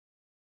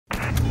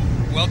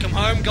Welcome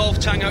home, Golf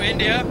Tango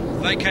India.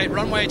 Vacate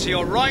runway to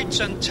your right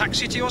and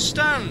taxi to your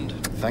stand.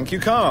 Thank you,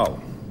 Carl.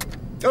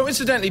 Oh,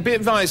 incidentally, be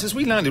advised, as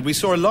we landed, we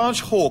saw a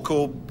large hawk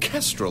or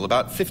kestrel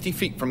about 50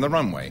 feet from the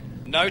runway.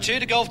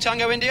 Noted, Golf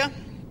Tango India.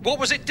 What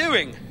was it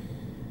doing?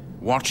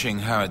 Watching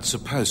how it's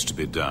supposed to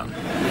be done.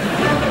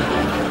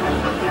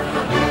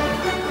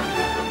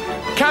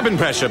 Cabin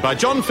Pressure by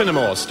John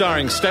Finnemore,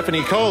 starring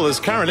Stephanie Cole as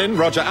Carolyn,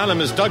 Roger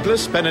Allam as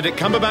Douglas, Benedict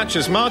Cumberbatch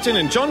as Martin,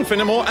 and John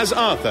Finnemore as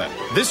Arthur.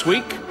 This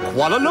week,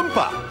 Kuala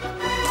Lumpur.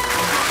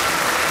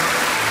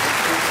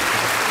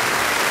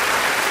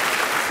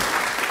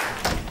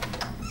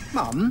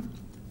 Mum,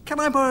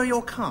 can I borrow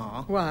your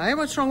car? Why?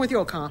 What's wrong with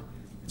your car?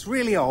 It's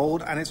really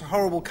old, and it's a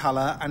horrible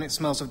colour, and it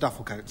smells of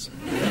duffel coats.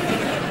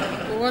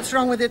 What's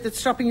wrong with it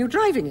that's stopping you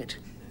driving it?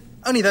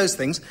 Only those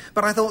things,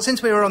 but I thought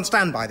since we were on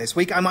standby this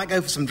week, I might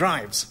go for some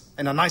drives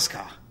in a nice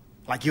car,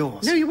 like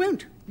yours. No, you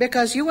won't,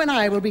 because you and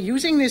I will be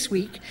using this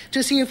week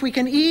to see if we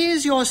can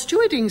ease your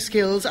stewarding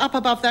skills up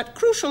above that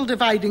crucial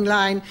dividing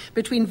line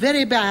between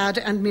very bad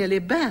and merely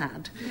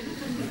bad.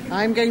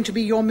 I'm going to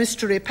be your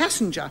mystery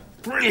passenger.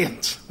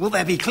 Brilliant! Will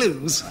there be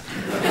clues?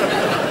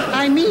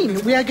 I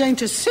mean, we are going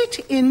to sit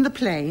in the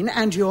plane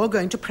and you're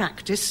going to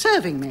practice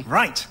serving me.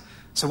 Right.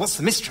 So what's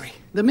the mystery?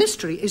 The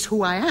mystery is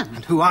who I am.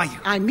 And who are you?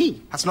 I'm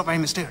me. That's not very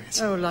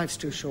mysterious. Oh, life's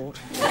too short.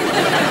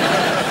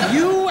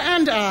 You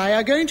and I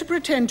are going to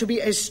pretend to be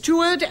a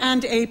steward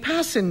and a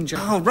passenger.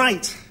 Oh,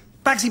 right.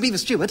 Bagsy Beaver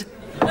steward.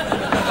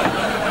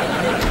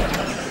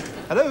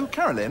 Hello,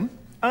 Carolyn.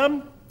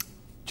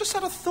 Just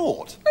had a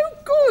thought. Oh,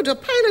 good. A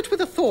pilot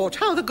with a thought.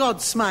 How the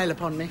gods smile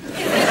upon me.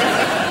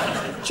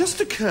 Just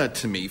occurred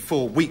to me,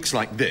 for weeks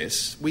like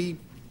this, we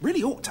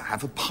really ought to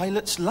have a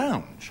pilot's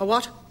lounge. A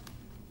what?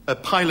 A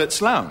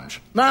pilot's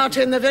lounge.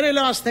 Martin, the very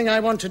last thing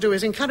I want to do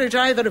is encourage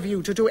either of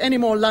you to do any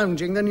more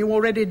lounging than you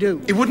already do.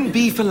 It wouldn't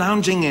be for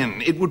lounging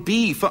in. It would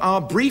be for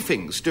our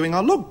briefings, doing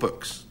our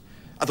logbooks.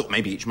 I thought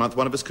maybe each month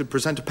one of us could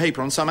present a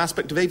paper on some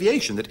aspect of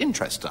aviation that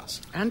interests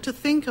us. And to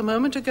think, a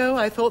moment ago,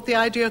 I thought the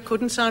idea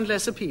couldn't sound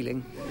less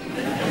appealing.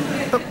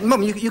 But,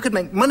 Mum, you could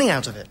make money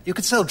out of it. You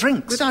could sell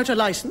drinks. Without a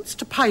licence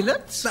to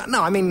pilots?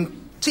 No, I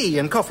mean tea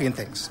and coffee and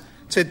things.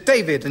 To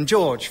David and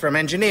George from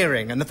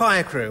engineering and the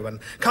fire crew and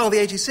Carl the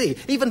ATC,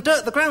 even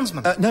Dirk the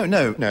groundsman.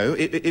 No.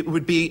 It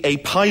would be a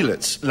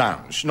pilot's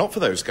lounge. Not for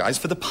those guys,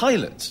 for the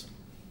pilots.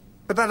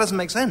 But that doesn't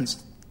make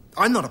sense.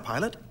 I'm not a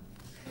pilot.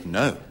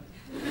 No.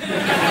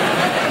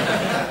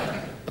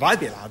 But I'd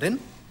be allowed in.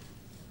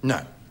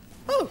 No.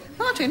 Oh,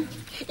 Martin,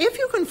 if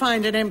you can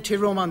find an empty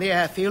room on the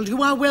airfield,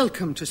 you are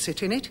welcome to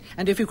sit in it.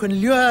 And if you can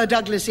lure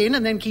Douglas in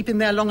and then keep him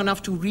there long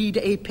enough to read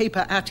a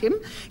paper at him,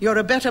 you're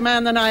a better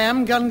man than I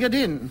am, Gunga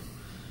Din.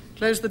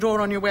 Close the door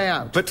on your way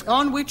out. But...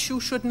 On which you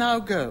should now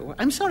go.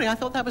 I'm sorry, I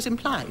thought that was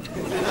implied.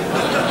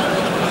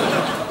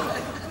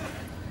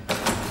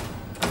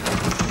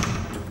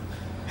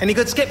 Any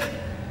good, Skip?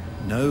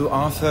 No,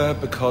 Arthur,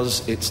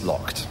 because it's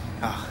locked.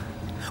 Ah.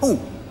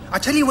 Oh, I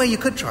tell you where you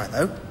could try,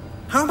 though.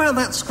 How about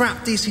that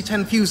scrap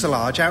DC-10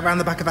 fuselage out round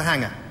the back of the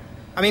hangar?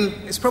 I mean,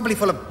 it's probably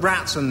full of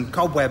rats and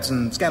cobwebs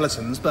and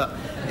skeletons, but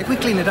if we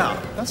clean it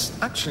up... That's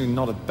actually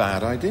not a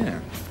bad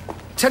idea.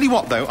 Tell you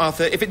what, though,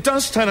 Arthur, if it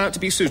does turn out to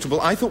be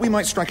suitable, I thought we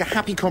might strike a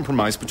happy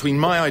compromise between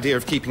my idea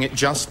of keeping it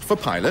just for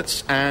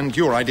pilots and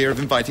your idea of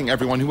inviting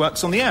everyone who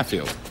works on the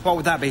airfield. What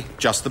would that be?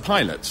 Just the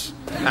pilots.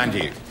 And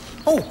you.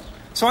 Oh,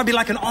 so I'd be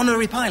like an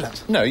honorary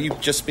pilot? No,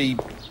 you'd just be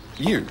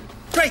you.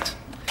 Great.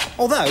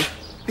 Although,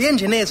 the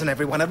engineers and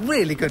everyone are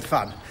really good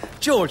fun.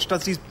 George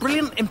does these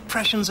brilliant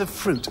impressions of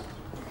fruit.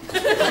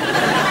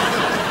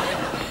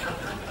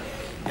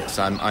 Yes,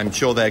 I'm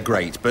sure they're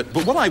great, but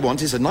what I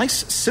want is a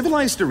nice,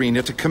 civilised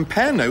arena to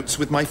compare notes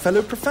with my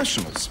fellow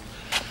professionals.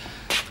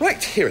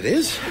 Right, here it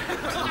is.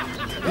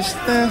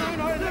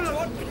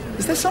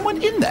 Is there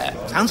someone in there?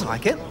 Sounds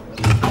like it.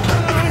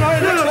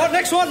 No,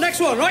 next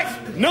one,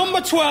 right?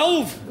 Number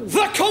 12,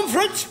 the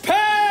conference pair!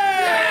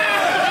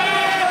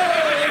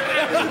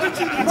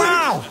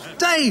 Wow!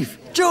 Dave,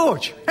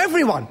 George,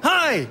 everyone,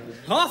 hi!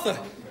 Arthur,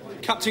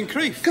 Captain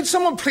Creef. Could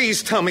someone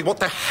please tell me what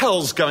the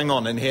hell's going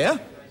on in here?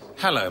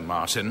 Hello,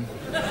 Martin.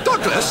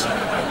 Douglas!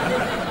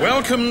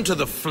 Welcome to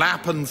the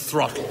Flap and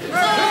Throttle.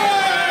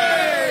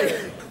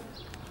 Hey!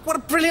 What a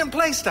brilliant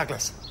place,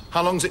 Douglas.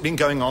 How long's it been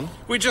going on?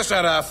 We just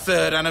had our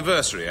 3rd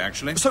anniversary,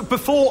 actually. So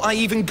before I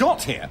even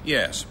got here?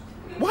 Yes.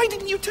 Why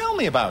didn't you tell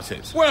me about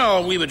it?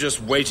 Well, we were just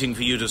waiting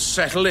for you to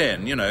settle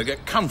in,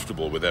 get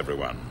comfortable with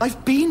everyone.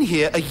 I've been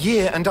here a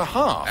year and a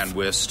half. And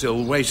we're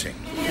still waiting.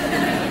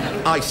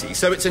 I see.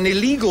 So it's an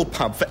illegal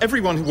pub for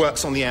everyone who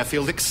works on the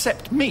airfield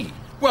except me.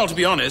 Well, to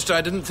be honest,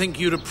 I didn't think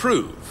you'd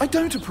approve. I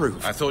don't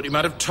approve. I thought you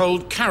might have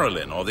told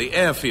Carolyn or the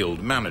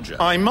airfield manager.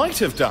 I might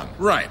have done.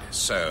 Right,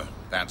 so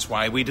that's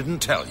why we didn't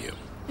tell you.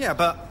 Yeah,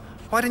 but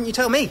why didn't you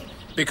tell me?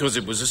 Because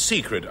it was a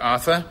secret,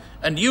 Arthur.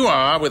 And you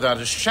are,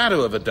 without a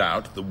shadow of a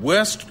doubt, the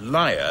worst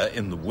liar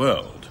in the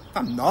world.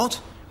 I'm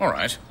not. All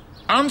right.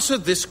 Answer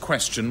this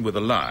question with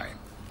a lie.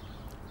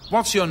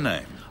 What's your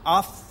name?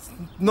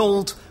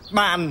 Arnold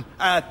Man,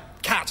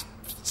 Cat,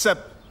 Sir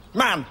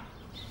Man.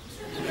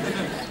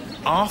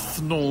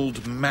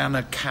 Arthnold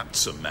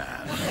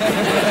Manakatsaman.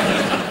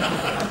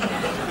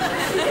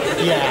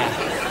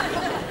 Yeah.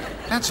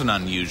 That's an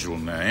unusual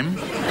name.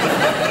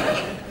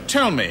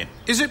 Tell me,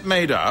 is it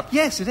made up?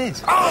 Yes, it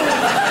is.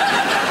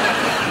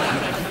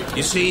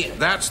 You see,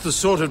 that's the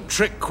sort of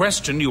trick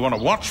question you want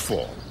to watch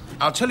for.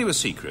 I'll tell you a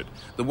secret.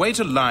 The way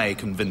to lie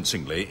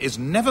convincingly is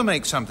never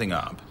make something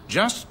up.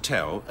 Just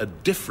tell a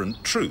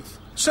different truth.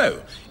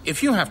 So,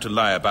 if you have to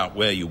lie about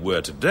where you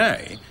were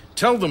today,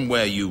 tell them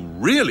where you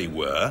really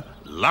were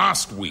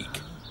last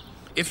week.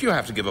 If you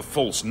have to give a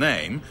false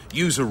name,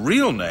 use a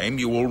real name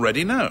you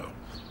already know.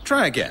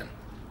 Try again.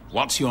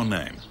 What's your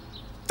name?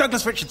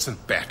 Douglas Richardson.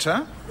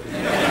 Better?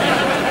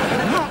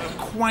 Not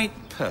quite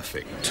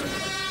perfect.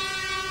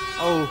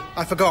 Oh,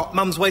 I forgot.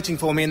 Mum's waiting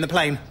for me in the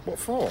plane. What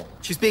for?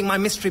 She's being my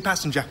mystery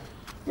passenger.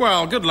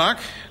 Well, good luck.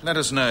 Let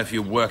us know if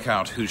you work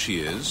out who she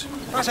is.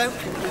 Righto.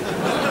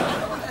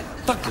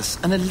 Douglas,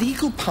 an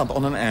illegal pub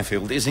on an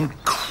airfield is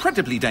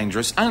incredibly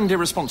dangerous and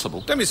irresponsible.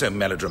 Don't be so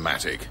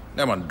melodramatic.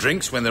 No one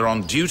drinks when they're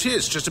on duty.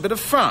 It's just a bit of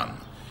fun.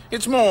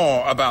 It's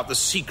more about the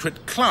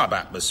secret club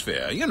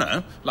atmosphere, you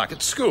know, like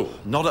at school.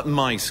 Not at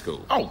my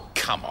school. Oh,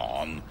 come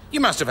on. You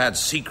must have had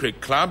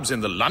secret clubs in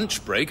the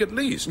lunch break at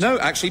least. No,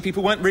 actually,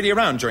 people weren't really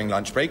around during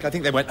lunch break. I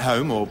think they went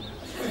home or...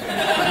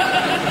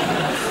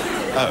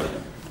 Oh.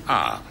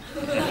 Ah.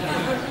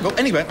 Well,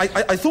 anyway,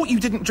 I thought you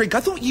didn't drink. I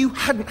thought you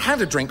hadn't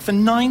had a drink for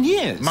 9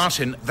 years.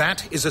 Martin,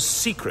 that is a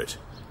secret.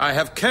 I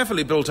have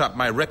carefully built up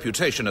my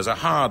reputation as a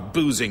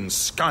hard-boozing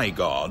sky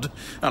god,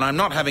 and I'm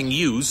not having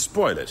you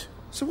spoil it.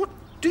 So what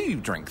do you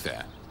drink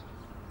there?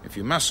 If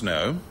you must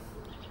know...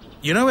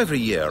 You know, every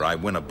year I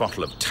win a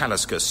bottle of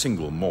Talisker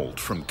single malt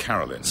from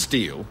Carolyn.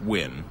 Steal.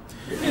 Win.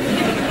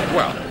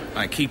 Well,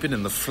 I keep it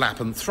in the flap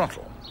and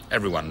throttle.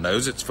 Everyone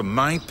knows it's for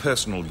my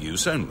personal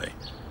use only.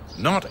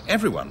 Not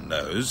everyone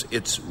knows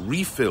it's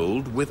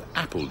refilled with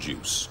apple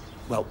juice.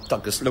 Well,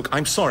 Douglas, look,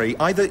 I'm sorry.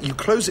 Either you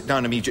close it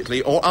down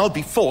immediately or I'll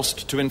be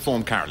forced to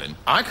inform Carolyn.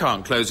 I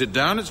can't close it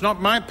down. It's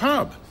not my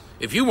pub.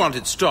 If you want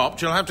it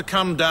stopped, you'll have to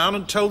come down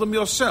and tell them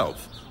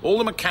yourself. All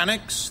the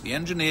mechanics, the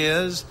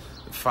engineers,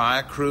 the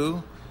fire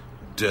crew,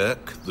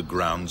 Dirk, the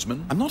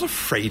groundsman. I'm not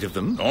afraid of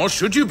them. Or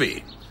should you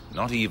be?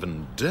 Not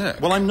even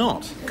Dirk. Well, I'm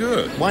not.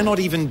 Good. Why not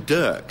even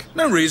Dirk?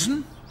 No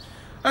reason.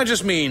 I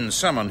just mean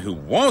someone who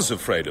was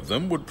afraid of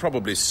them would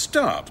probably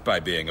start by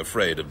being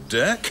afraid of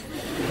Dirk.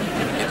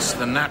 It's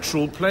the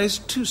natural place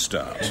to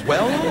start.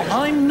 Well,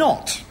 I'm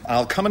not.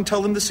 I'll come and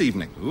tell them this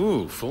evening.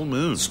 Ooh, full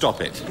moon.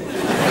 Stop it.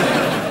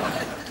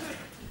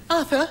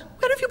 Arthur,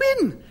 where have you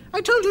been?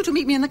 I told you to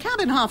meet me in the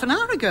cabin half an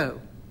hour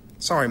ago.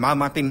 Sorry,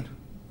 Mum, I've been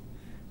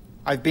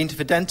to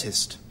the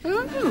dentist.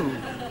 Oh,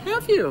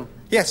 have you?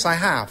 Yes, I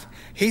have.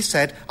 He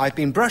said I've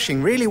been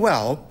brushing really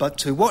well, but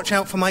to watch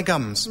out for my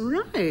gums.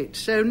 Right,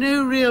 so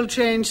no real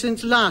change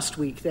since last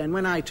week, then,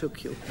 when I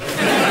took you.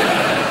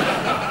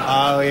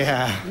 Oh,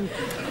 yeah.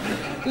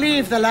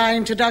 Leave the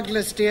line to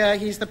Douglas, dear.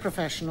 He's the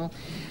professional.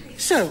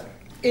 So,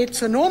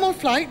 it's a normal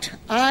flight.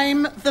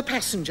 I'm the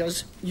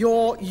passengers.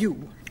 You're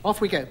you. Off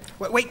we go.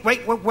 Wait,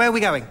 where are we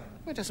going?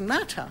 It doesn't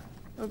matter.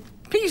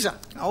 Pisa.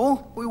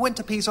 Oh, we went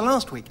to Pisa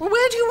last week. Well,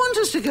 where do you want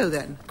us to go,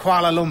 then?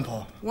 Kuala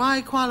Lumpur.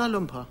 Why Kuala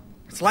Lumpur?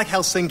 It's like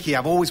Helsinki.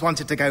 I've always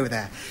wanted to go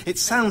there. It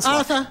sounds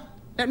Arthur,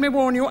 let me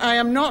warn you, I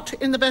am not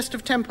in the best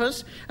of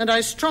tempers, and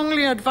I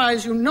strongly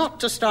advise you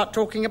not to start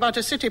talking about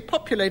a city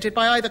populated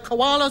by either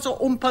koalas or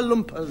Oompa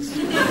Loompas.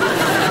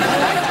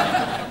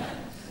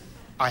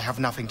 I have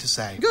nothing to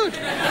say. Good.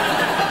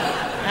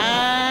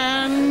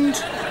 And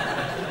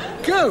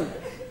go.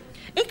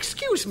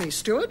 Excuse me,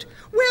 steward.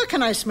 Where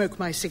can I smoke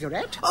my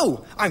cigarette?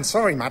 Oh, I'm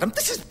sorry, madam.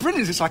 This is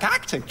brilliant. It's like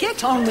acting.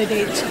 Get on with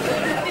it.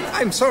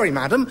 I'm sorry,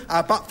 madam,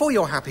 but for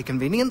your happy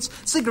convenience,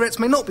 cigarettes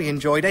may not be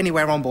enjoyed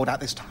anywhere on board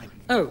at this time.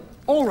 Oh,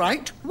 all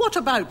right. What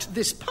about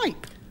this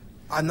pipe?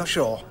 I'm not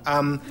sure.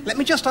 Let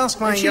me just ask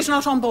my... She's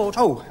not on board.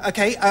 Oh,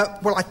 OK.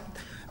 Well,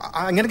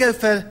 I'm going to go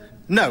for...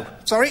 No,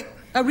 sorry.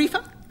 A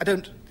reefer? I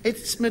don't...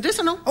 It's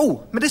medicinal.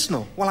 Oh,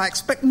 medicinal. Well, I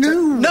expect...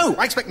 No. No,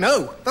 I expect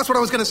no. That's what I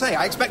was going to say.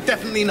 I expect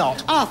definitely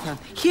not. Arthur,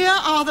 here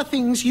are the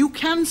things you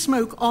can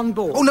smoke on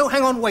board. Oh, no,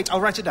 hang on, wait. I'll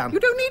write it down. You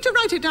don't need to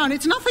write it down.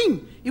 It's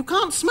nothing. You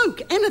can't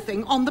smoke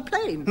anything on the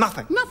plane.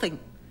 Nothing? Nothing.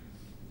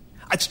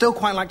 I'd still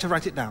quite like to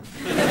write it down.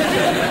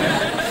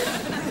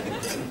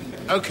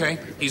 OK,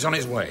 he's on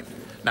his way.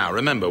 Now,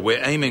 remember,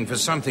 we're aiming for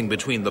something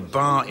between the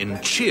bar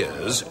in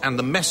Cheers and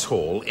the mess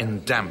hall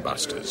in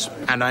Dambusters.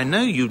 And I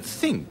know you'd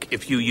think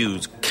if you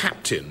use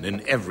captain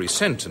in every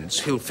sentence,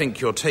 he'll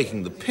think you're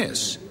taking the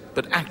piss.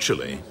 But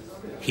actually,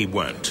 he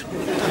won't.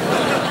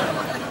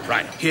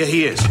 Right, here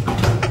he is.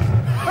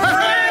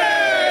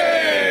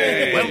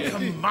 Hooray!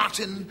 Welcome,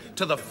 Martin,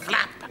 to the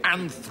flap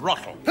and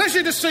throttle.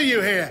 Pleasure to see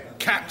you here,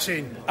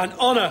 Captain. An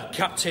honour,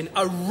 Captain.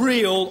 A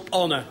real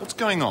honour. What's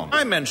going on?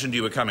 I mentioned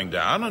you were coming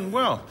down, and,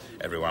 well,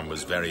 everyone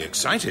was very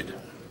excited.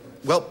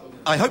 Well,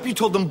 I hope you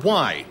told them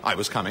why I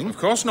was coming. Of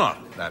course not.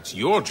 That's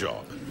your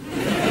job.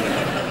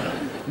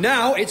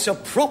 Now it's a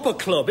proper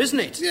club, isn't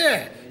it?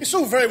 Yeah, it's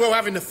all very well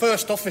having the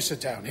first officer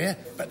down here,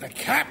 but the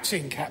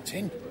captain,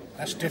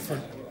 that's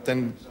different.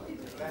 Then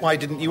Why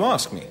didn't you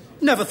ask me?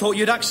 Never thought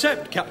you'd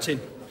accept, Captain.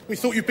 We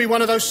thought you'd be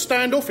one of those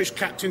standoffish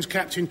captains,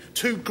 Captain.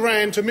 Too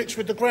grand to mix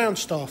with the ground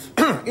staff.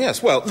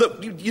 Yes, well,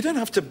 look, you don't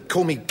have to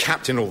call me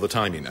Captain all the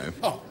time, you know.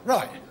 Oh,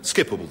 right.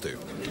 Skipper will do.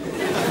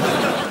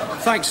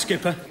 Thanks,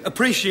 Skipper.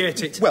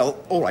 Appreciate it.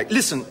 Well, all right,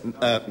 listen,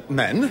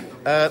 men,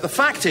 the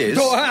fact is...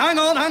 Oh, hang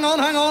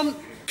on.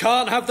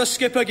 Can't have the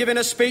skipper giving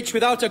a speech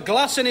without a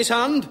glass in his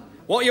hand.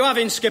 What are you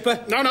having,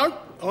 Skipper? No.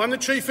 I'm the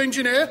chief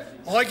engineer.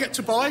 I get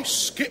to buy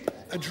Skip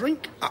a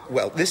drink.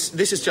 Well, this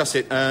is just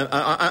it.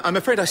 I'm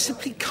afraid I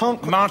simply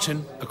can't...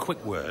 Martin, a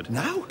quick word.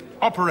 Now?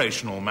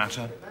 Operational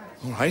matter.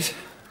 All right.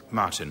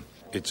 Martin,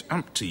 it's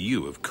up to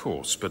you, of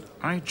course, but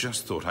I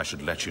just thought I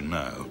should let you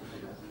know.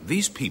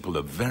 These people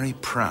are very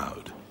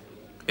proud.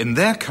 In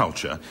their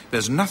culture,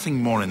 there's nothing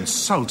more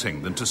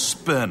insulting than to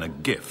spurn a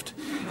gift.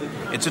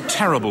 It's a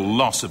terrible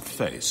loss of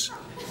face.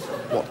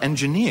 What,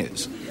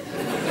 engineers?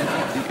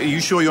 Are you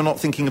sure you're not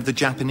thinking of the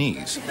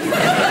Japanese?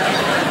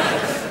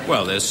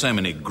 Well, there's so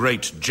many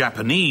great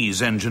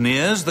Japanese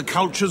engineers, the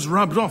culture's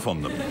rubbed off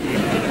on them.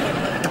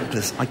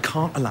 Douglas, I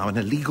can't allow an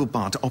illegal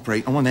bar to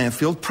operate on an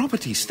airfield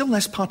property, still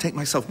less partake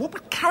myself. What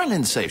would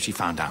Carolyn say if she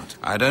found out?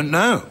 I don't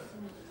know.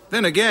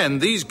 Then again,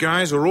 these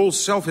guys are all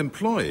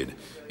self-employed.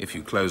 If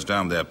you close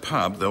down their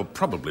pub, they'll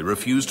probably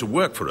refuse to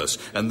work for us,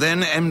 and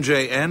then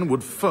MJN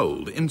would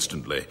fold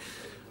instantly.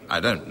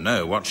 I don't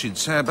know what she'd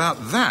say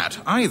about that,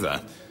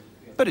 either.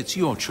 But it's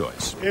your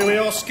choice. Here we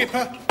are,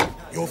 Skipper.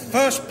 Your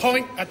first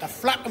pint at the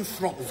flap and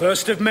throttle.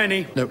 First of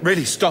many. No,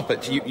 really, stop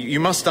it. You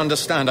must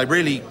understand, I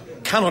really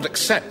cannot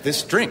accept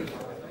this drink.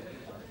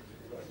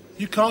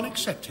 You can't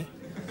accept it?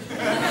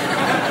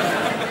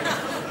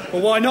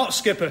 Well, why not,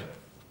 Skipper?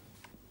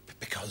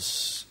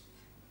 Because,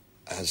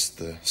 as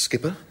the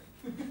skipper,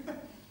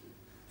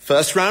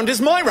 first round is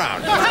my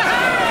round.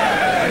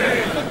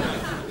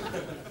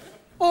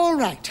 All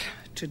right.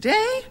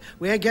 Today,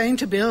 we're going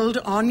to build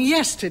on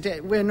yesterday.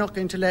 We're not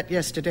going to let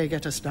yesterday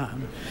get us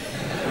down.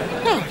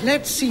 Now,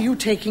 let's see you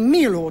taking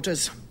meal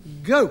orders.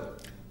 Go.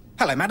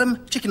 Hello,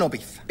 madam. Chicken or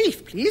beef?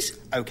 Beef, please.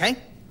 OK.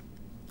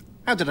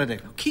 How did I do?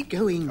 Keep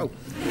going.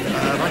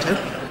 Righto.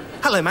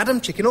 Hello,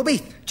 madam. Chicken or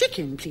beef?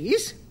 Chicken,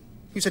 please.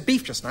 You said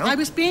beef just now. I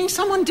was being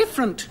someone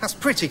different. That's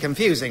pretty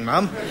confusing,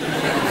 Mum.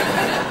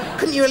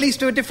 Couldn't you at least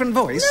do a different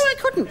voice? No, I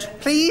couldn't.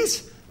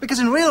 Please? Because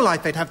in real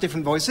life they'd have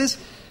different voices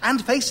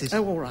and faces.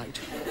 Oh, all right.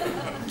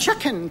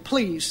 Chicken,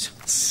 please.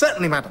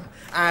 Certainly, madam.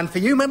 And for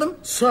you, madam?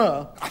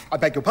 Sir. I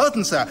beg your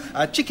pardon, sir.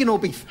 Chicken or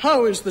beef?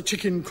 How is the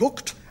chicken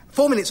cooked?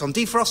 4 minutes on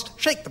defrost,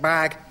 shake the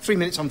bag, 3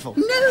 minutes on full.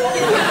 No!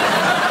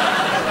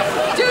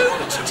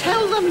 Don't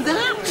tell them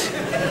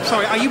that.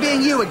 Sorry, are you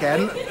being you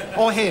again?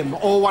 Or him?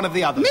 Or one of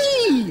the others?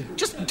 Me!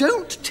 Just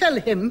don't tell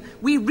him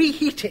we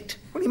reheat it.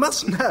 Well, he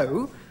must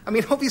know. I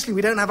mean, obviously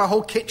we don't have a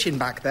whole kitchen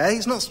back there.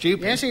 He's not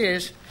stupid. Yes, he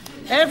is.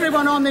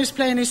 Everyone on this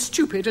plane is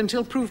stupid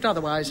until proved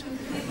otherwise.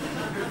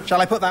 Shall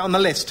I put that on the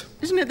list?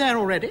 Isn't it there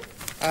already?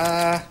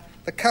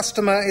 The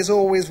customer is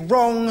always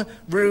wrong,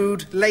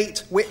 rude,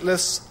 late,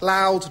 witless,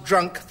 loud,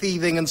 drunk,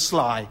 thieving and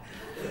sly.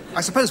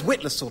 I suppose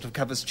witless sort of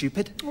covers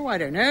stupid. Oh, I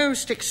don't know.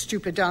 Stick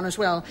stupid down as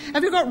well.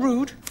 Have you got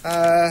rude?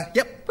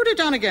 Yep. Put it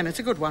down again. It's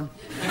a good one.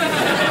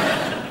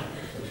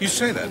 You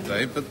say that,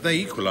 Dave, but they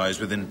equalised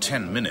within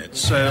 10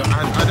 minutes, so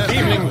I don't...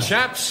 Evening,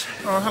 chaps.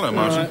 Oh, hello,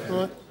 Martin.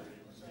 All right.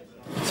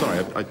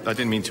 Sorry, I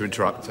didn't mean to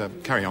interrupt.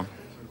 Carry on.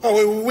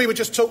 Oh, we were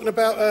just talking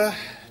about...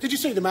 Did you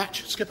see the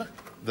match, Skipper?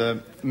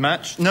 The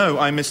match? No,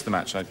 I missed the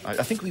match. I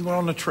think we were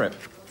on a trip.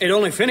 It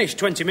only finished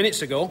 20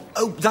 minutes ago.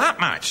 Oh, that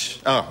match!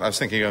 Oh, I was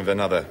thinking of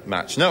another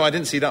match. No, I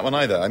didn't see that one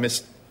either. I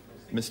missed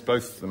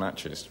both the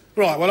matches.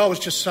 Right, well, I was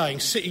just saying,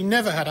 City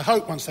never had a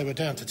hope once they were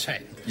down to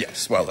 10.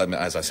 Yes, well,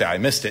 as I say, I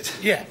missed it.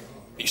 Yeah,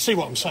 you see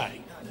what I'm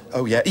saying?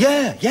 Oh, yeah,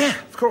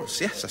 of course,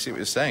 yes, I see what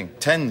you're saying.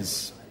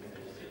 10's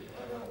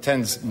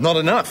not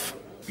enough.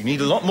 You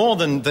need a lot more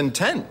than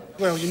 10.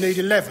 Well, you need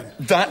 11.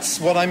 That's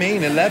what I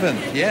mean,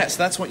 11. Yes,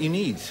 that's what you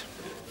need.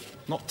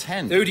 Not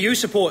 10. Who do you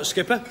support,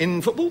 Skipper?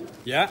 In football?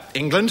 Yeah.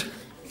 England.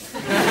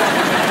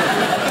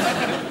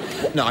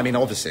 No, I mean,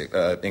 obviously,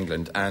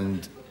 England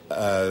and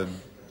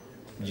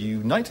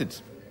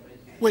United.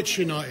 Which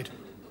United?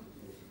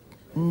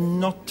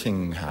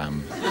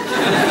 Nottingham.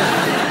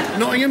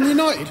 Nottingham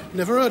United?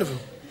 Never heard of them.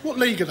 What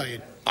league are they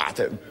in? I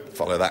don't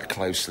follow that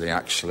closely,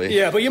 actually.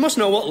 Yeah, but you must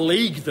know what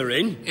league they're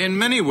in. In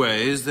many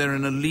ways, they're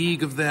in a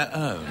league of their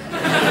own.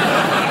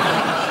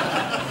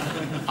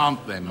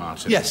 Aren't they,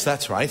 Martin? Yes,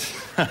 that's right.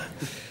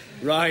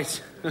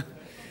 Right.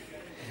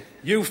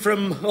 You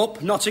from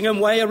up Nottingham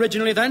Way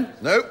originally, then?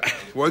 No,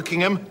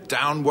 Wokingham,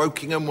 down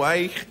Wokingham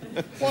Way.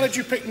 Why did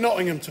you pick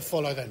Nottingham to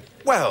follow, then?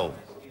 Well,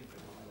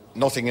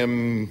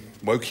 Nottingham,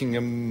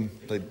 Wokingham,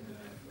 they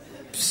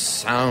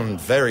sound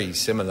very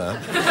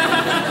similar.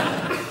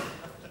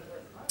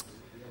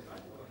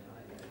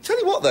 Tell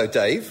you what, though,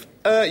 Dave,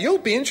 you'll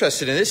be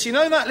interested in this. You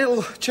know that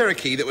little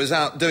Cherokee that was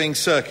out doing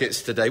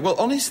circuits today? Well,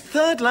 on his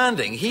third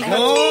landing, he had...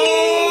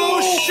 Oh,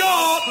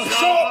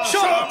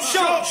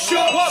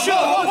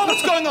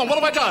 What's going on? What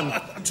have I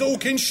done?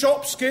 Talking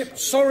shop, Skip.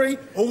 Sorry.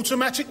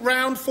 Automatic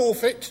round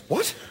forfeit.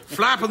 What?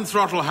 Flap and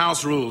throttle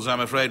house rules, I'm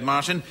afraid,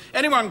 Martin.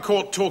 Anyone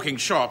caught talking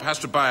shop has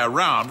to buy a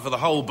round for the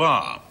whole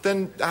bar.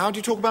 Then how do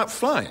you talk about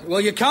flying?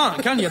 Well, you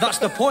can't, can you? That's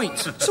the point.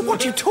 So what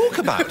do you talk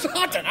about?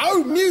 I don't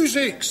know.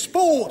 Music,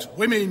 sport,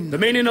 women. The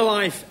meaning of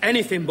life,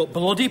 anything but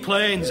bloody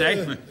planes,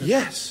 eh?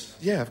 Yes.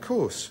 Yeah, of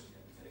course.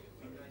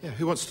 Yeah,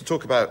 who wants to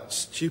talk about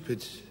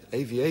stupid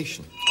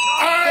aviation?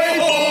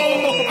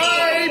 A-bomb!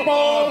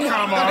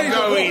 Come on,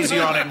 go easy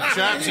on him,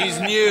 chaps. He's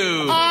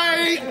new.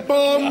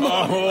 A-bomb!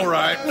 Oh, all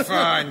right,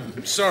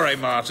 fine. Sorry,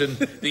 Martin.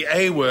 The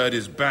A word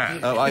is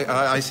banned. Oh,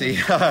 I see.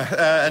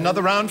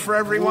 Another round for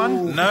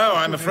everyone? No,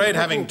 I'm afraid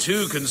having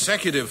 2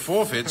 consecutive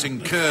forfeits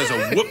incurs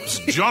a whoops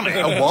Johnny.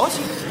 A what?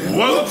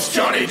 Whoops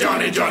Johnny,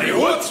 Johnny, Johnny,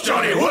 whoops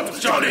Johnny,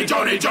 whoops Johnny,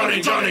 Johnny,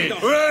 Johnny, Johnny.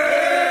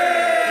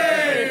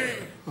 Hooray!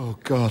 Oh,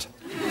 God.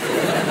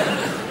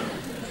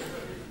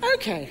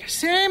 OK,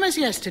 same as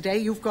yesterday,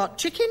 you've got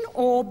chicken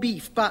or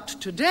beef, but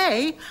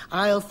today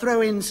I'll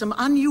throw in some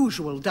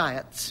unusual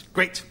diets.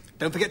 Great.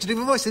 Don't forget to do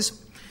the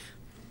voices.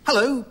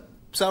 Hello,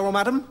 sir or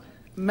madam?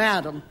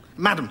 Madam.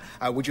 Madam,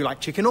 would you like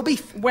chicken or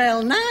beef?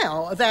 Well,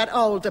 now, that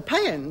all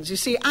depends. You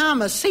see,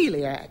 I'm a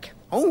celiac.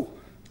 Oh,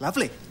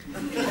 lovely.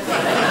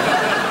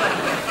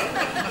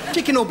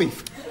 Chicken or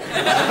beef?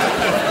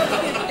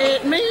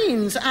 It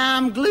means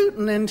I'm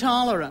gluten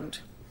intolerant.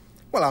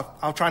 Well,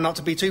 I'll try not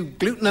to be too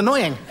gluten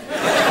annoying.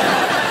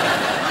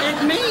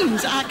 It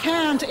means I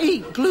can't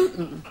eat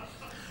gluten.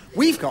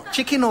 We've got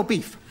chicken or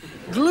beef.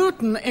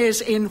 Gluten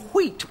is in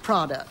wheat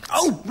products.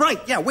 Oh, right,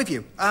 yeah, with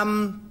you.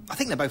 I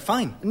think they're both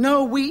fine.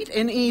 No wheat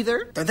in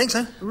either? Don't think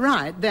so.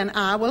 Right, then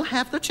I will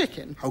have the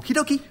chicken. Okie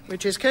dokie.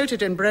 Which is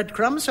coated in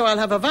breadcrumbs, so I'll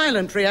have a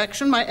violent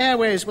reaction, my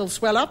airways will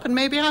swell up, and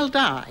maybe I'll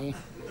die.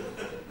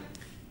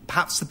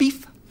 Perhaps the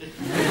beef?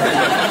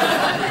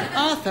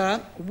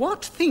 Arthur,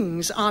 what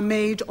things are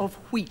made of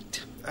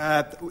wheat?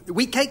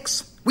 Wheat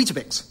cakes,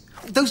 Weetabix.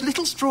 Those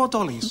little straw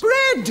dollies.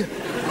 Bread!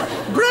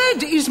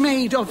 Bread is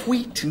made of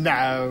wheat.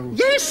 No.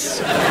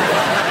 Yes!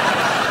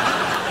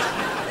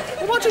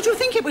 What did you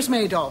think it was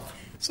made of?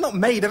 It's not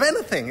made of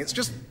anything. It's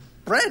just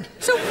bread.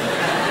 So,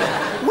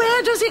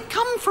 where does it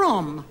come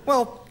from?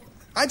 Well,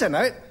 I don't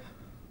know.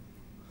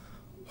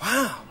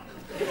 Wow.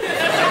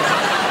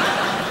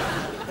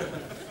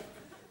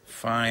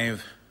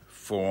 5,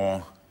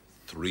 4,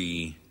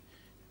 3,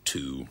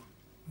 2,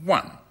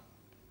 1.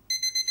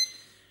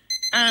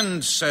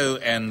 And so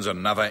ends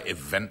another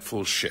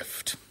eventful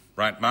shift.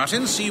 Right,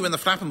 Martin? See you in the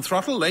flap and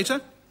throttle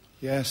later?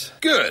 Yes.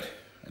 Good.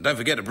 And don't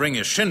forget to bring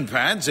your shin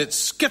pads. It's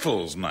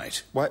Skittles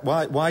night.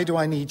 Why do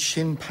I need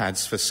shin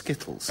pads for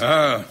Skittles?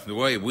 Oh, the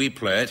way we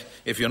play it,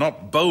 if you're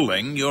not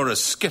bowling, you're a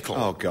Skittle.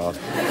 Oh, God.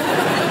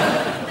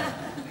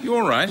 You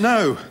all right?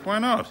 No. Why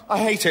not? I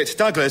hate it,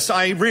 Douglas.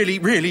 I really,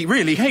 really,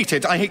 really hate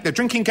it. I hate the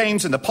drinking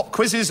games and the pop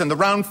quizzes and the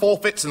round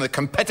forfeits and the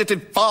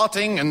competitive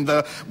farting and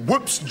the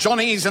whoops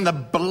Johnnies and the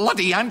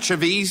bloody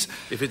anchovies.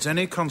 If it's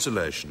any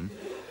consolation,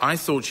 I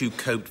thought you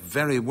coped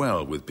very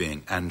well with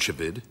being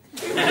anchovied.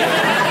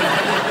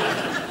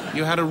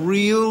 You had a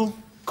real,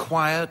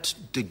 quiet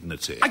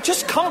dignity. I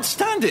just can't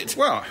stand it.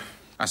 Well,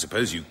 I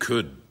suppose you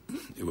could.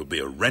 It would be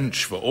a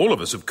wrench for all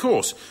of us, of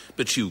course.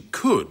 But you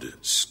could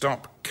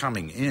stop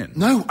coming in.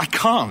 No, I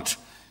can't.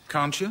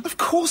 Can't you? Of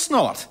course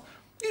not.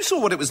 You saw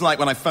what it was like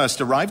when I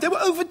first arrived. They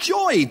were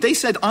overjoyed. They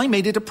said I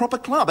made it a proper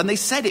club, and they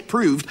said it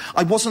proved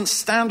I wasn't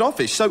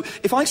standoffish. So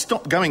if I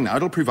stop going now,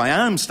 it'll prove I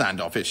am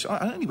standoffish.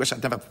 I only wish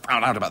I'd never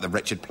found out about the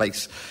wretched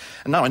place.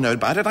 And now I know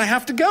about it, I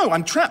have to go.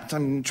 I'm trapped.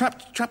 I'm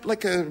trapped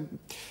like a...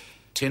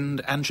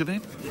 Tinned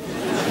anchovy?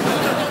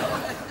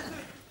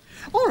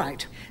 All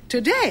right.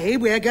 Today,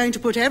 we're going to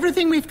put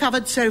everything we've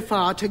covered so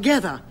far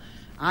together.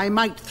 I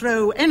might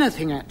throw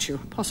anything at you,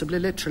 possibly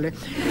literally.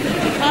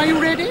 Are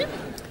you ready?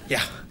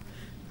 Yeah.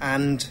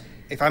 And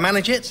if I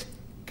manage it,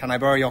 can I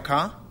borrow your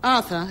car?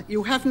 Arthur,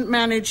 you haven't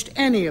managed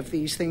any of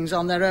these things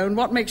on their own.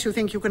 What makes you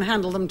think you can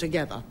handle them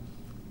together?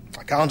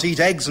 I can't eat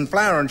eggs and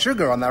flour and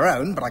sugar on their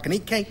own, but I can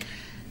eat cake.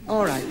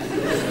 All right.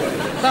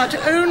 But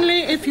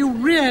only if you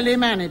really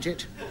manage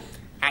it.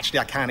 Actually,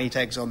 I can eat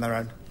eggs on their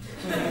own.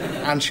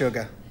 And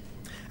sugar.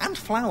 And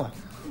flour.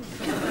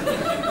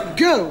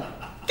 Go.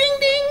 Ding,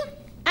 ding.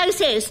 I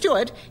say,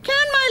 steward,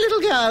 can my little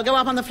girl go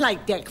up on the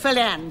flight deck for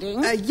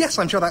landing? Yes,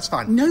 I'm sure that's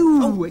fine.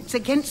 No, it's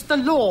against the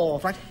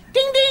law. Right.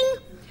 Ding, ding.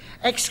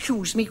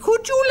 Excuse me,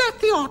 could you let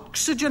the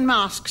oxygen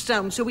masks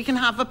down so we can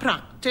have a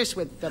practice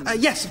with them?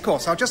 Yes, of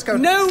course. I'll just go...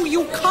 No,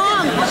 you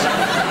can't.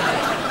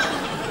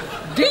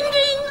 Ding,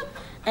 ding.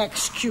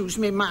 Excuse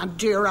me, my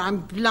dear,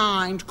 I'm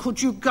blind.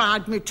 Could you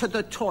guide me to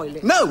the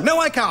toilet? No,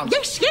 I can't.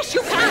 Yes,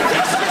 you can.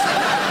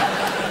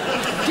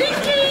 Yes. Ding,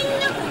 ding.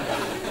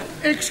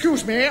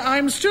 Excuse me,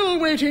 I'm still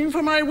waiting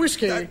for my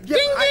whiskey. Ding,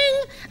 ding.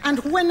 And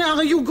when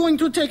are you going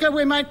to take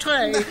away my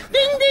tray?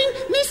 Ding, ding.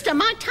 Mister,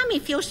 my tummy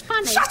feels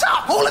funny. Shut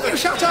up! All of you,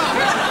 shut up!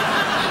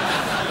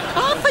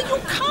 Arthur, you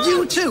can't.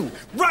 You too.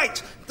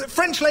 Right.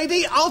 French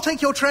lady, I'll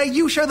take your tray,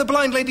 you show the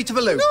blind lady to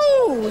the loo.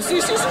 No,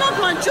 this is not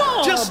my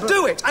job. Just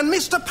do it. And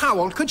Mr.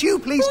 Powell, could you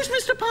please... Who's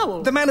Mr.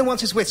 Powell? The man who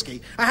wants his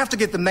whiskey. I have to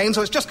give them names,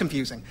 so it's just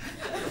confusing.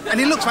 And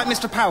he looks like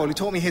Mr. Powell, who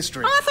taught me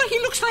history. Arthur, he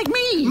looks like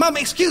me. Mum,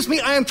 excuse me,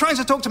 I am trying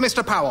to talk to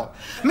Mr. Powell.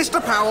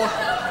 Mr. Powell,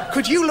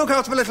 could you look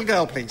after the little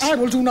girl, please? I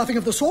will do nothing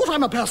of the sort.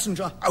 I'm a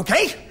passenger.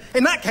 OK.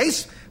 In that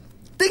case...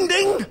 Ding,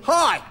 ding.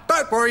 Hi.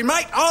 Don't worry,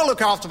 mate. I'll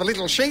look after the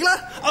little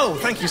Sheila. Oh,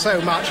 thank you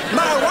so much.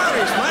 No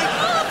worries, mate.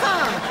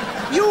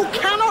 Arthur, you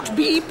cannot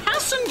be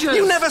passengers.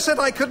 You never said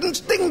I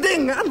couldn't. Ding,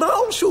 ding. And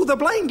I'll show the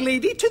blind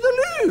lady to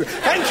the loo.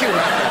 Thank you,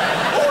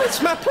 Arthur. Oh,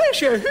 it's my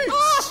pleasure.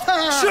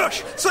 Arthur.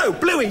 Shush. So,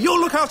 Bluey, you'll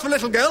look after the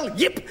little girl.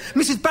 Yep.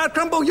 Mrs.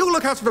 Badcrumble, you'll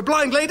look after the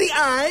blind lady.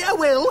 I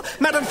will.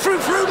 Madam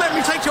Frou-Frou, let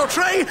me take your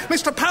tray.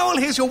 Mr. Powell,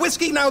 here's your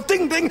whiskey. Now,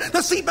 ding, ding.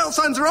 The seatbelt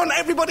signs are on.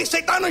 Everybody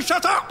sit down and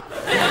shut up.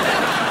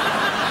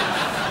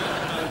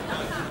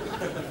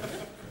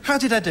 How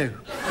did I do?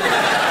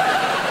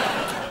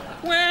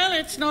 Well,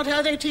 it's not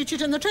how they teach it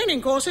in the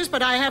training courses,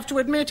 but I have to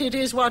admit it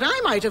is what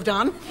I might have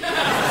done.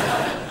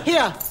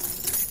 Here,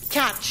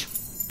 catch.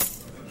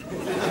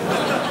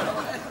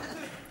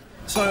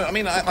 So, I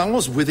mean, I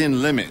was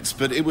within limits,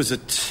 but it was a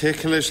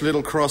ticklish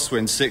little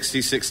crosswind,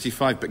 60,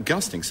 65, but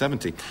gusting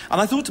 70.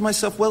 And I thought to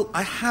myself, well,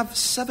 I have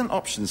 7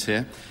 options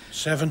here.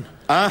 7.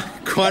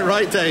 Quite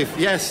right, Dave.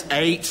 Yes,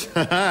 8.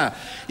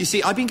 You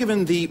see, I've been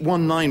given the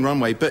 19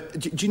 runway, but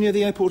do you know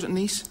the airport at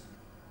Nice?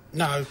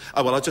 No.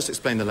 Oh, well, I'll just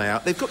explain the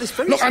layout. They've got this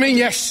very... Look, I mean,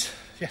 yes.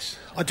 Yes,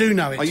 I do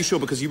know it. Are you sure?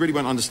 Because you really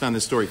won't understand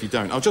this story if you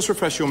don't. I'll just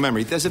refresh your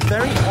memory. There's a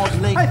very odd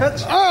link... Hey,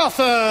 Fitz.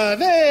 Arthur,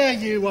 there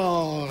you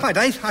are. Hi,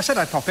 Dave. I said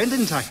I'd pop in,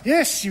 didn't I?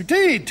 Yes, you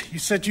did. You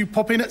said you'd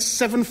pop in at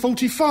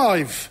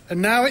 7:45,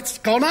 and now it's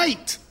gone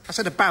 8. I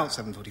said about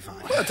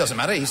 7:45. Well, it doesn't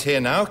matter. He's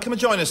here now. Come and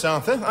join us,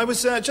 Arthur. I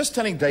was just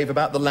telling Dave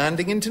about the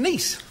landing into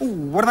Nice. Ooh,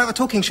 what about the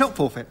talking shop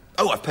forfeit?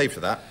 Oh, I've paid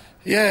for that.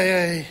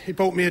 Yeah, he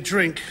bought me a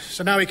drink,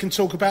 so now he can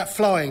talk about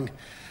flying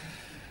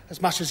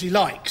as much as he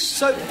likes.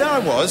 So, there I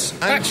was,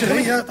 and...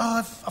 Actually,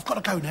 I've got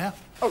to go now.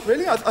 Oh,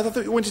 really? I thought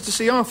you wanted to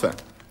see Arthur.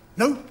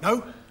 No,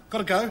 got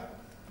to go.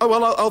 Oh,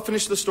 well, I'll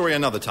finish the story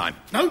another time.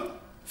 No,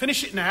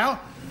 finish it now.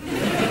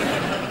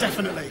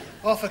 Definitely.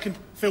 Arthur can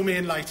fill me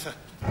in later.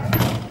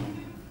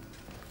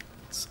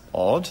 It's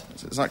odd.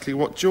 It's exactly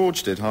what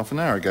George did half an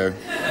hour ago.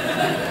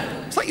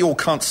 It's like you all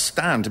can't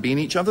stand to be in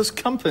each other's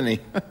company.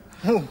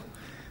 Oh,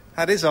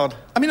 that is odd.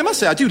 I mean, I must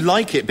say, I do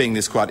like it being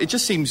this quiet. It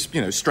just seems,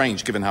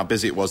 strange given how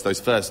busy it was those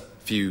first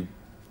few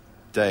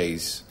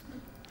days.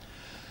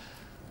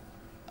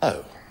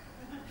 Oh.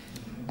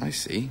 I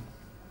see.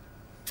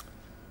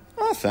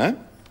 Arthur?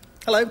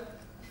 Hello.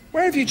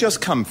 Where have you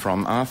just come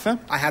from, Arthur?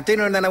 I had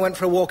dinner and then I went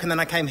for a walk and then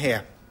I came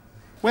here.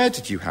 Where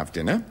did you have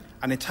dinner?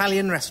 An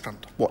Italian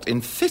restaurant. What,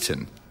 in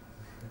Fitton?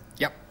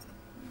 Yep.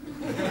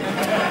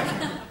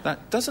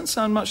 That doesn't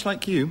sound much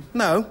like you.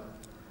 No.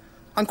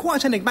 I'm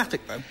quite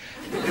enigmatic, though.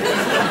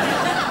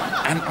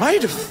 And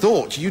I'd have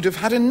thought you'd have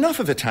had enough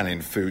of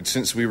Italian food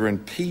since we were in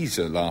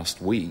Pisa last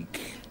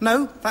week.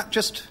 No, that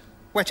just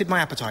whetted my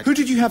appetite. Who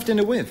did you have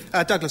dinner with?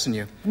 Douglas and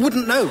you.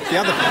 Wouldn't know the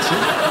other person.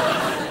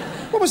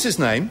 What was his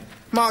name?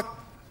 Mark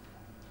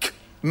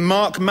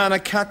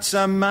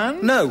Manakatsa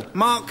Man? No,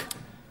 Mark...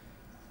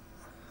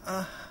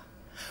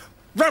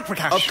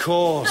 Ramprakash. Of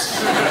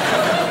course.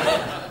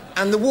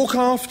 And the walk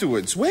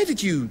afterwards, where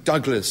did you,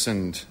 Douglas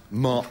and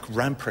Mark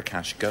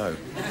Ramprakash, go?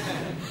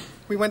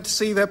 We went to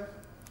see the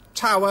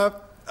Tower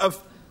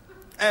of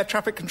Air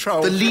Traffic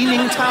Control. The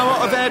Leaning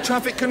Tower of Air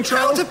Traffic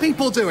Control? How do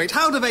people do it?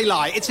 How do they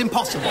lie? It's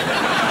impossible.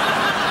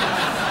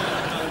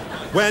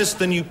 Where's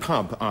the new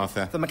pub,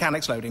 Arthur? The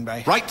mechanics' loading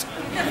bay. Right.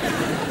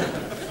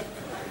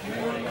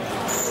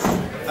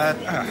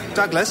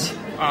 Douglas?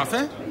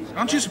 Arthur,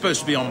 aren't you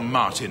supposed to be on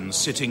Martin's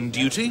sitting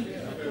duty?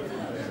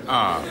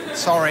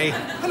 Sorry.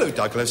 Hello,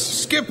 Douglas.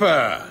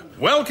 Skipper,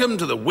 welcome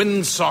to the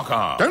Windsock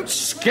Arm. Don't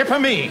skipper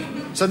me.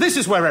 So this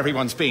is where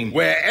everyone's been.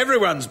 Where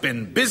everyone's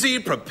been busy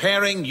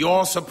preparing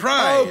your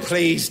surprise. Oh,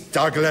 please,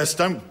 Douglas,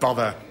 don't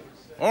bother.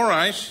 All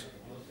right.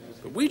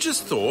 But we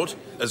just thought,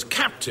 as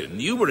captain,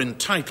 you were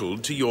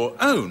entitled to your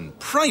own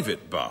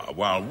private bar,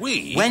 while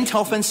we... went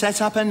off and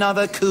set up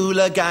another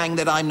cooler gang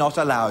that I'm not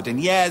allowed in.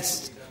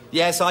 Yes,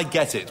 I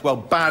get it. Well,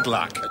 bad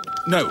luck.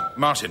 No,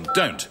 Martin,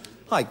 don't.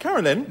 Hi,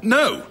 Carolyn.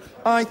 No.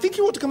 I think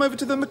you ought to come over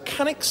to the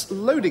mechanics'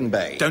 loading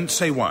bay. Don't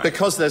say why.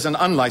 Because there's an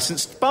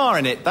unlicensed bar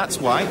in it, that's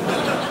why.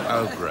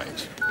 Oh,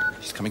 great.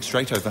 She's coming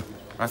straight over.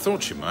 I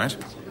thought she might.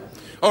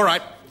 All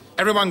right,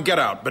 everyone get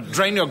out, but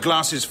drain your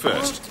glasses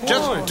first.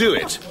 Just do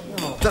it.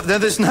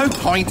 There's no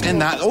point in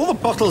that. All the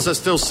bottles are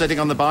still sitting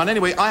on the bar, and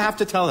anyway, I have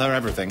to tell her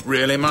everything.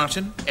 Really,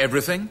 Martin?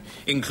 Everything?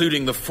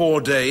 Including the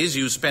 4 days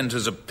you spent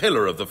as a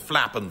pillar of the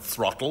flap and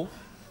throttle?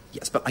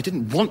 Yes, but I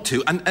didn't want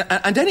to.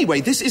 And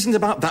anyway, this isn't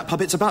about that pub,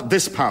 it's about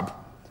this pub.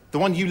 The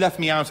one you left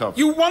me out of.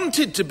 You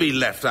wanted to be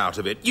left out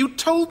of it. You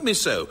told me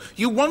so.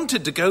 You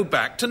wanted to go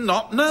back to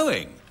not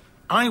knowing.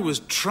 I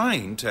was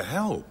trying to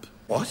help.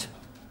 What?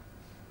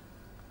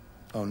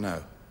 Oh,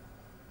 no.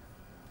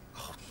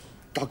 Oh,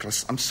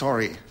 Douglas, I'm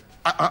sorry.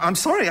 I'm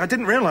sorry, I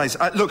didn't realise.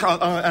 Look,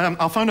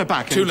 I'll phone her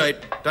back. Too late.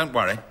 Don't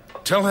worry.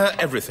 Tell her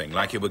everything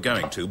like you were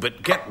going to,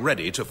 but get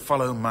ready to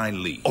follow my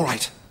lead. All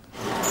right.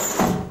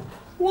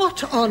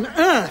 What on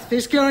earth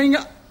is going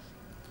on?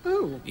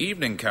 Oh.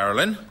 Evening,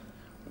 Carolyn.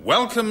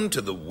 Welcome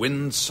to the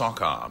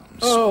Windsock Arms.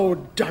 Oh,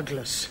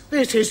 Douglas,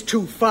 this is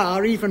too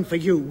far even for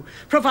you.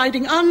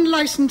 Providing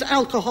unlicensed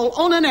alcohol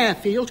on an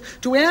airfield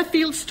to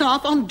airfield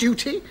staff on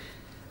duty.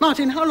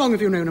 Martin, how long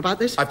have you known about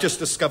this? I've just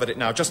discovered it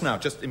now, just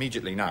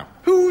immediately now.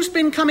 Who's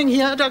been coming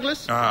here,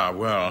 Douglas?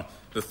 Well,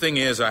 the thing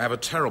is, I have a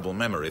terrible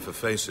memory for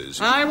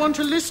faces. I want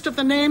a list of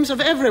the names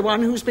of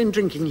everyone who's been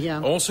drinking here.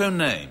 Also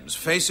names.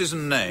 Faces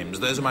and names.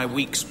 Those are my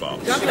weak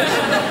spots. Douglas,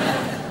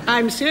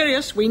 I'm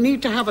serious. We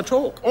need to have a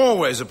talk.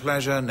 Always a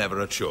pleasure, never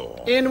a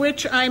chore. In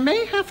which I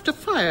may have to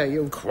fire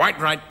you. Quite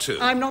right, too.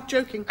 I'm not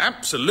joking.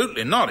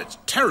 Absolutely not. It's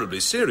terribly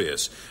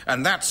serious.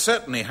 And that's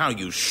certainly how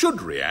you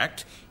should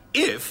react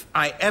if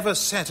I ever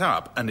set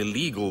up an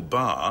illegal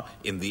bar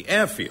in the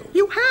airfield.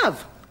 You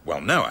have?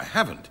 Well, no, I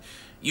haven't.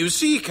 You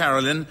see,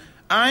 Carolyn,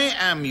 I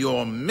am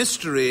your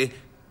mystery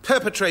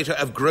perpetrator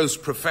of gross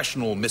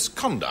professional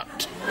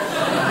misconduct.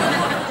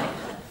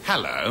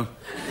 Hello.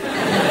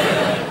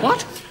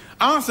 What?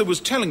 Arthur was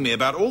telling me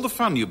about all the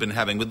fun you've been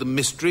having with the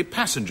mystery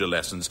passenger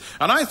lessons,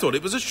 and I thought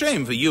it was a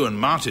shame for you and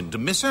Martin to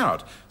miss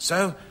out.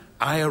 So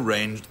I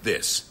arranged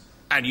this.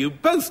 And you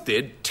both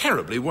did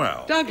terribly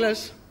well.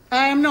 Douglas,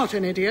 I am not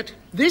an idiot.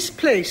 This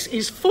place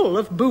is full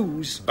of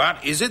booze.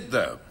 But is it,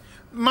 though?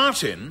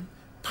 Martin,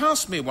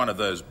 pass me one of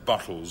those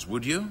bottles,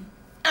 would you?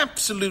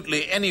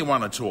 Absolutely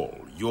anyone at all.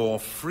 Your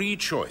free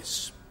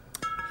choice.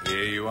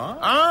 Here you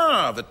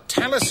are. The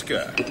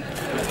Talisker.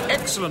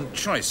 Excellent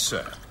choice,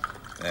 sir.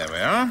 There we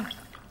are.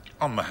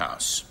 On the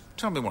house.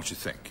 Tell me what you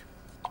think.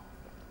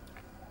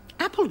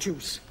 Apple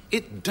juice.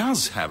 It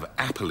does have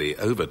appley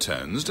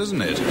overtones,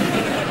 doesn't it?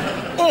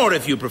 Or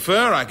if you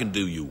prefer, I can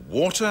do you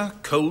water,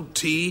 cold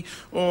tea,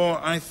 or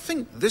I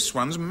think this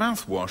one's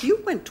mouthwash.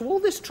 You went to all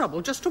this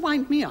trouble just to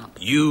wind me up.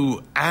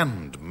 You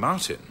and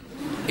Martin.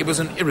 It was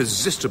an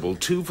irresistible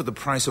 2 for the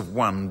price of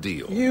 1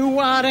 deal. You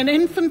are an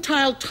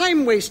infantile,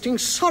 time-wasting,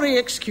 sorry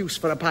excuse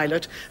for a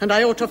pilot, and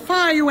I ought to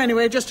fire you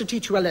anyway just to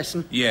teach you a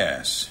lesson.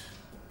 Yes.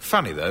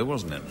 Funny, though,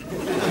 wasn't it?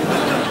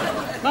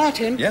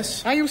 Martin?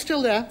 Yes? Are you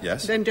still there?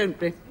 Yes. Then don't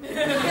be.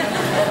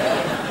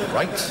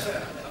 Right.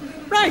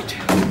 Right.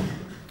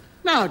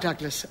 Now,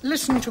 Douglas,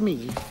 listen to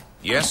me.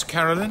 Yes,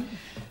 Carolyn?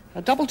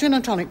 A double gin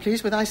and tonic,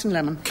 please, with ice and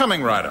lemon.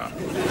 Coming right up.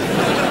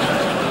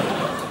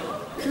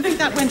 You think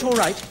that went all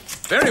right?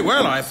 Very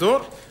well, I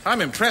thought.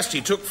 I'm impressed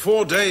he took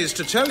 4 days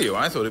to tell you.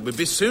 I thought it would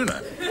be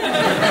sooner.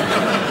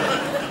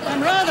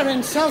 I'm rather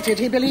insulted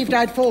he believed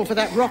I'd fall for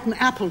that rotten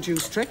apple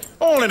juice trick.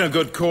 All in a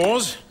good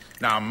cause.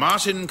 Now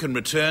Martin can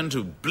return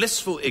to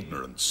blissful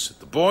ignorance.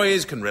 The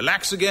boys can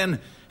relax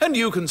again, and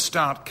you can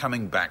start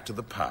coming back to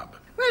the pub.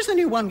 Where's the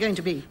new one going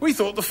to be? We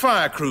thought the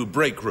fire crew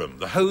break room,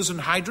 the hose and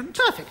hydrant.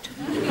 Perfect.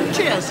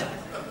 Cheers.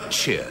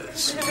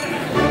 Cheers.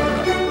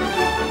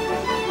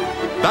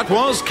 That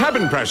was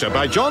Cabin Pressure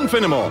by John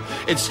Finnemore.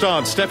 It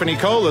starred Stephanie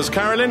Cole as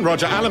Carolyn,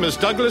 Roger Allam as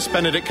Douglas,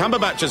 Benedict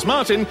Cumberbatch as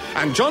Martin,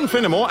 and John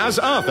Finnemore as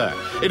Arthur.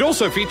 It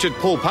also featured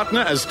Paul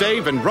Putner as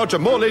Dave and Roger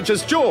Morledge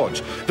as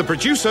George. The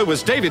producer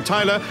was David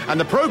Tyler, and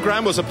the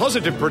programme was a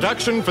positive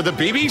production for the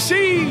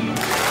BBC.